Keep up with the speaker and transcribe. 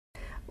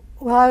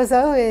Well, I was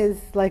always,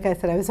 like I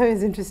said, I was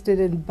always interested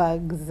in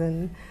bugs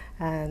and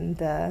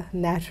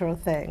natural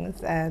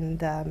things,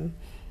 and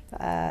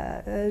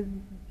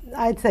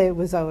I'd say it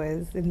was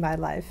always in my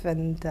life.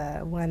 And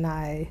when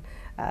I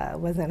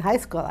was in high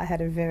school, I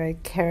had a very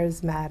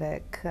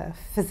charismatic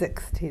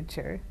physics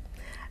teacher.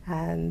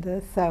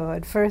 And so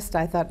at first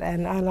I thought,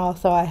 and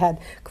also I had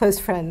close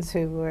friends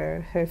who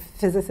were her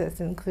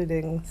physicists,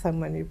 including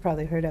someone you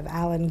probably heard of,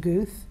 Alan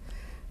Guth,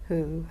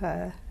 who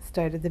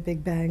started the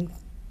Big Bang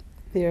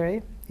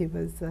theory. He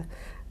was a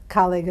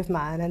colleague of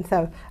mine. And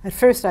so at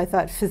first I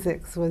thought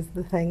physics was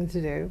the thing to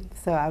do.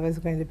 So I was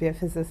going to be a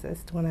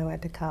physicist when I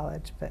went to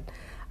college. But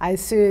I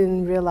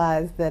soon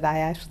realized that I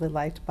actually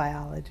liked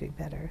biology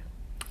better.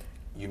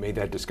 You made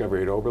that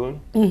discovery at Oberlin?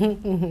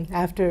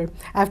 After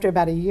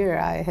about a year,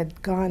 I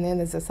had gone in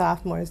as a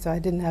sophomore, so I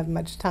didn't have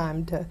much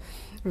time to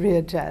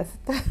readjust,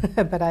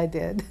 but I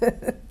did.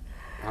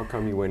 How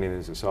come you went in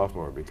as a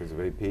sophomore? Because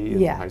of AP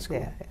in high school?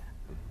 Yeah.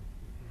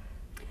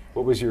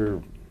 What was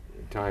your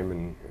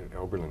time at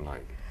Oberlin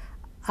like?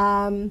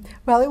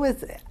 Well, it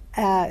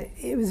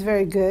was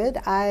very good.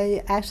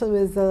 I actually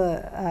was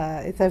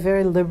it's a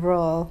very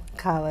liberal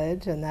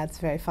college, and that's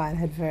very fine. I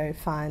had very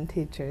fine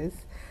teachers.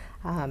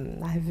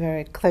 I have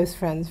very close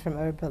friends from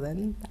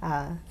Oberlin,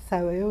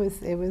 so it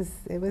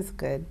was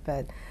good.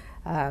 But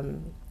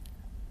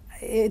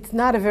it's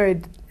not a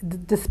very,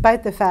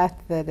 despite the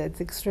fact that it's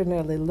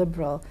extraordinarily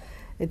liberal,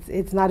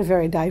 it's not a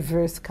very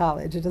diverse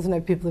college. It doesn't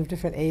have people of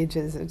different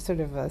ages. It's sort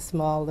of a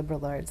small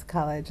liberal arts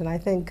college, and I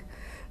think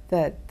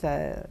that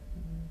that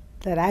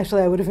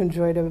actually I would have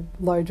enjoyed a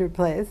larger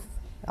place,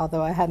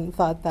 although I hadn't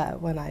thought that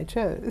when I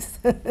chose.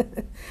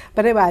 But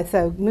anyway,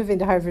 so moving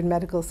to Harvard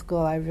Medical School,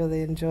 I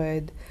really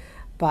enjoyed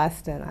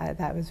Boston.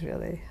 That was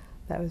really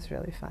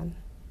fun.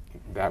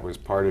 That was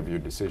part of your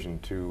decision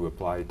to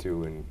apply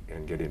to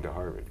and get into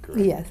Harvard,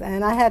 correct? Yes,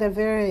 and I had a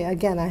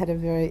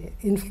very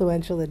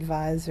influential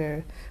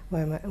advisor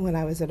when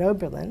I was at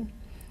Oberlin,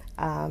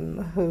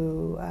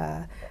 who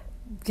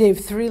gave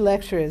 3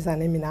 lectures on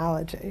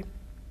immunology.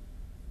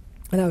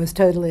 And I was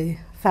totally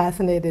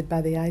fascinated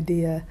by the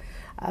idea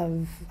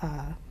of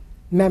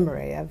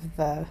memory, of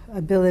the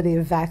ability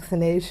of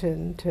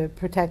vaccination to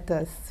protect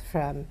us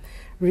from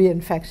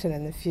reinfection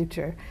in the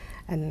future.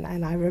 And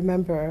I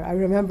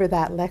remember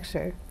that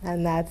lecture,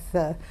 and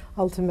that's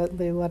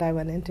ultimately what I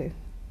went into.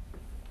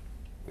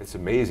 It's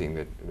amazing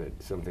that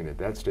something at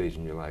that stage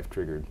in your life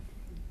triggered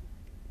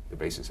the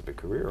basis of a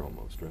career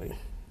almost, right?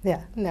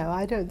 Yeah, no,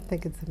 I don't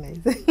think it's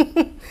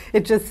amazing.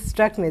 It just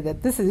struck me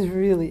that this is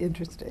really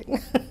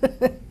interesting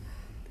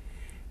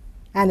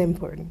and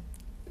important.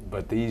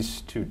 But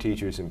these 2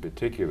 teachers in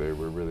particular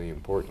were really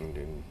important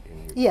in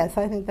your... Yes,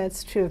 I think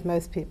that's true of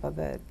most people,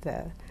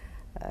 that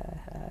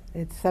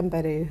it's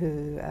somebody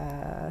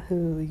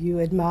who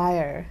you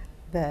admire,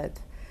 that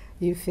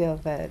you feel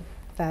that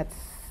that's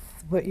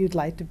what you'd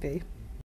like to be.